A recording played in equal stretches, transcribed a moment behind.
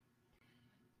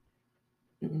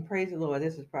Praise the Lord.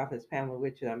 This is Prophetess Pamela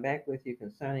Richard. I'm back with you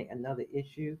concerning another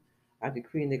issue. I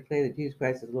decree and declare that Jesus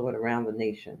Christ is Lord around the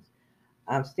nations.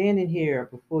 I'm standing here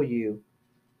before you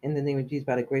in the name of Jesus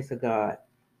by the grace of God.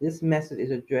 This message is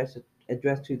addressed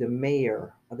to the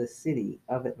mayor of the city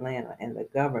of Atlanta and the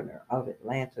governor of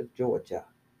Atlanta, Georgia.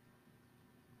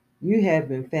 You have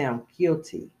been found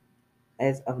guilty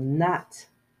as of not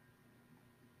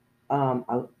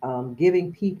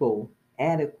giving people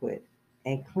adequate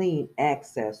and clean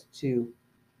access to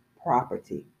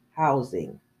property,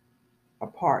 housing,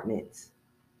 apartments.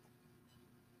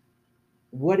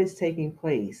 What is taking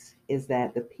place is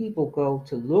that the people go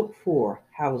to look for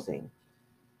housing.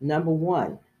 Number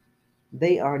one,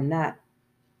 they are not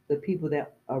the people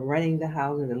that are running the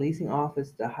housing, the leasing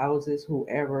office, the houses,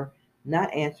 whoever,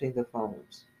 not answering the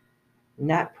phones,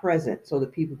 not present so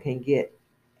that people can get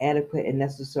adequate and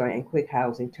necessary and quick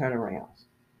housing turnarounds.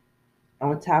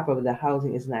 On top of it, the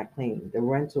housing is not clean. The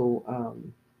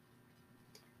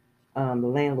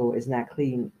landlord is not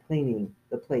cleaning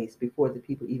the place before the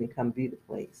people even come view the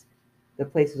place. The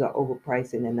places are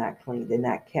overpriced and they're not clean. They're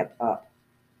not kept up.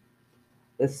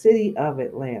 The city of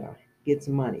Atlanta gets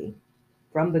money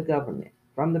from the government,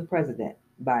 from the president,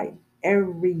 by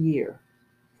every year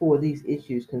for these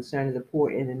issues concerning the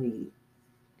poor and the needy.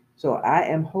 So I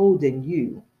am holding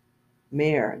you,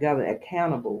 mayor, governor,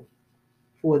 accountable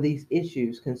for these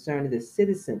issues concerning the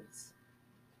citizens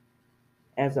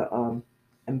as a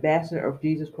ambassador of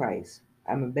Jesus Christ.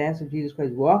 I'm ambassador of Jesus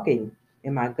Christ walking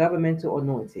in my governmental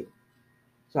anointing.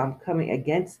 So I'm coming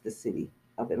against the city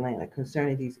of Atlanta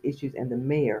concerning these issues and the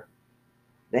mayor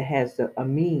that has a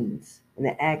means and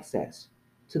the access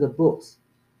to the books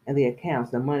and the accounts,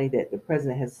 the money that the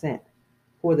president has sent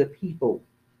for the people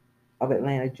of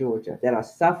Atlanta, Georgia, that are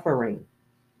suffering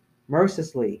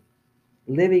mercilessly,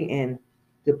 living in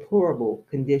deplorable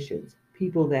conditions,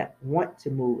 people that want to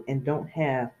move and don't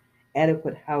have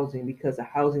adequate housing because the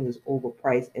housing is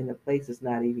overpriced and the place is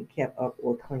not even kept up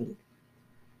or cleaned.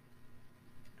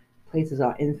 Places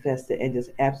are infested and just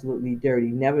absolutely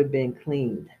dirty, never been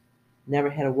cleaned,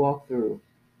 never had a walkthrough,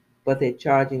 but they're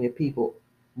charging the people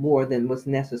more than what's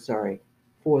necessary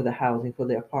for the housing, for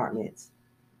the apartments,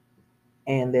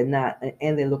 and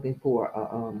they're looking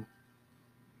for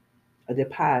a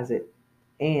deposit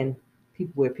and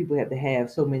people where people have to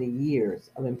have so many years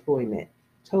of employment.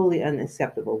 Totally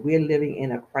unacceptable. We're living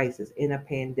in a crisis, in a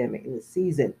pandemic, in a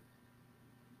season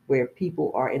where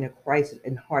people are in a crisis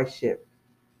and hardship.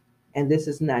 And this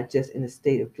is not just in the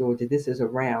state of Georgia, this is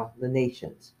around the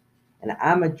nations. And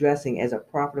I'm addressing as a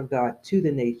prophet of God to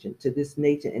the nation, to this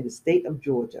nation in the state of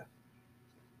Georgia,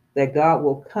 that God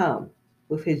will come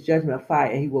with his judgment of fire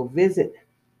and he will visit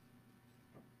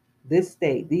this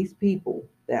state, these people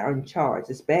that are in charge,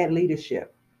 this bad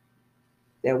leadership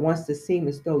that wants to seem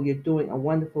as though you're doing a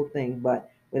wonderful thing, but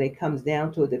when it comes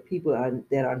down to it, the people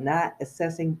that are not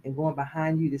assessing and going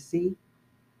behind you to see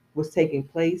what's taking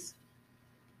place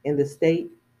in the state,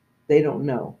 they don't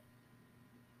know.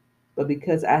 But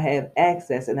because I have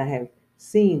access and I have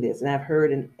seen this and I've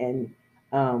heard and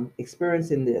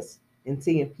experiencing this and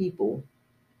seeing people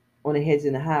on the hedges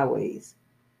and the highways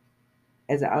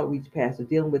as an outreach pastor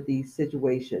dealing with these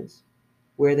situations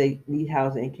where they need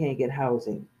housing and can't get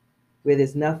housing, where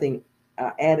there's nothing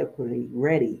adequately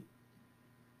ready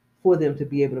for them to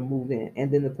be able to move in.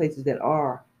 And then the places that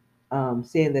are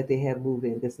saying that they have moved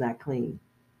in, that's not clean.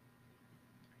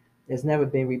 There's never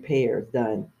been repairs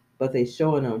done, but they're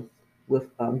showing them with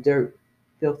dirt,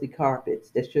 filthy carpets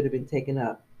that should have been taken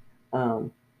up,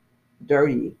 um,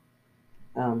 dirty,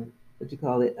 what you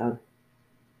call it,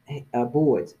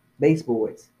 boards,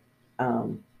 baseboards,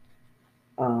 um,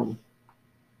 um,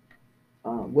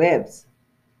 webs,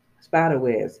 spider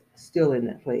webs still in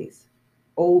that place.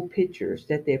 Old pictures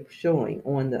that they're showing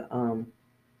on their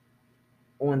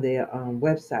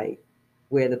website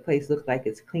where the place looks like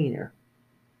it's cleaner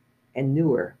and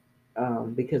newer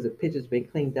because the pictures been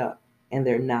cleaned up and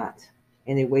they're not,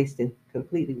 and they're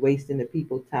completely wasting the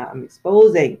people's time. I'm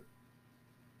exposing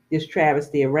this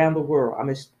travesty around the world. I'm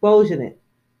exposing it,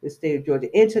 the state of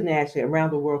Georgia, internationally around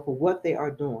the world for what they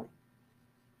are doing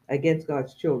against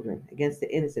God's children, against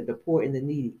the innocent, the poor, and the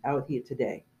needy out here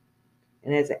today.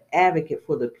 And as an advocate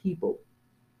for the people,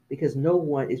 because no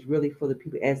one is really for the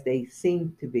people as they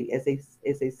seem to be, as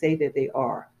they say that they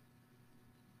are.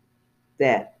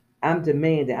 That I'm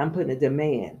putting a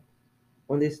demand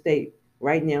on this state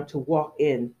right now to walk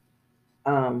in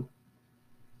um,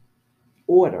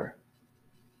 order.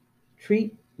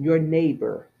 Treat your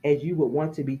neighbor as you would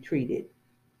want to be treated,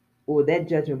 or that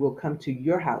judgment will come to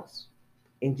your house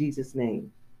in Jesus'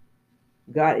 name.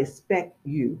 God expects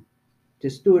you to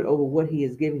steward over what He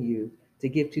has given you, to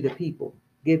give to the people,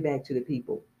 give back to the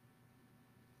people.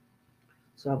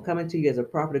 So I'm coming to you as a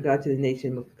prophet of God to the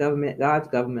nation with government, God's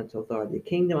governmental authority, the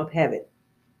kingdom of heaven,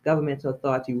 governmental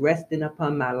authority resting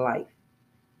upon my life.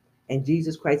 And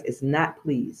Jesus Christ is not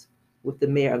pleased with the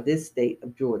mayor of this state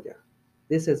of Georgia.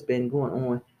 This has been going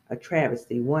on a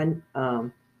travesty, one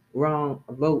wrong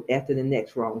vote after the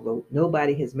next wrong vote.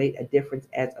 Nobody has made a difference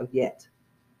as of yet.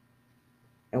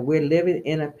 And we're living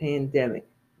in a pandemic,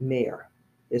 mayor.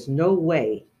 There's no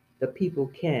way the people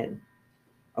can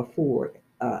afford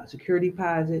a security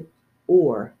deposit,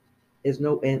 or is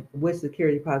no, and what's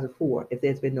security deposit for if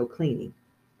there's been no cleaning?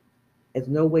 There's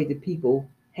no way the people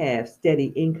have steady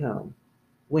income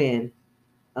when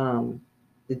um,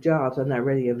 the jobs are not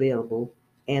readily available,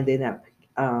 and they're not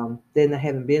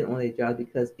haven't been on their jobs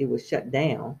because it was shut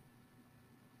down.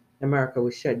 America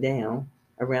was shut down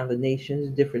around the nations,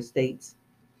 different states,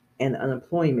 and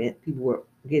unemployment. People were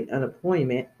getting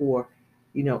unemployment for,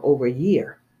 over a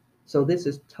year. So this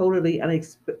is totally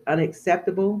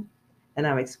unacceptable, and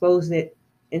I'm exposing it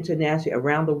internationally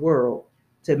around the world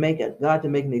to make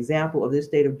an example of this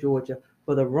state of Georgia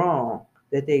for the wrong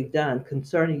that they've done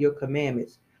concerning your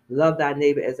commandments. Love thy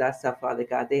neighbor as thyself, Father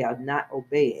God. They are not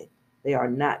obeying. They are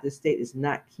not. The state is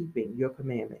not keeping your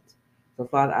commandments. So,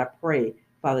 Father, I pray,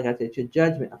 Father God, that your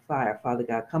judgment of fire, Father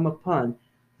God, come upon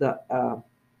the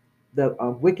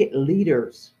wicked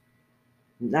leaders,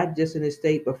 not just in the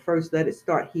state, but first let it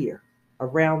start here,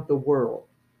 around the world.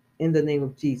 In the name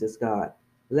of Jesus, God,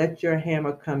 let your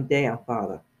hammer come down,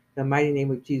 Father. In the mighty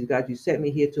name of Jesus, God, you sent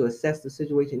me here to assess the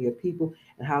situation of your people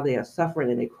and how they are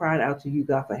suffering, and they cried out to you,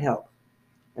 God, for help.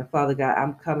 And Father God,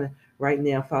 I'm coming right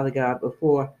now, Father God,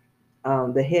 before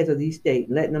the heads of these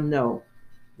states, letting them know,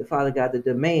 Father God, the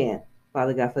demand,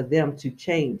 Father God, for them to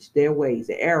change their ways,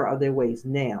 the error of their ways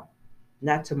now,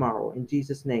 not tomorrow, in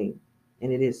Jesus' name.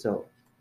 And it is so.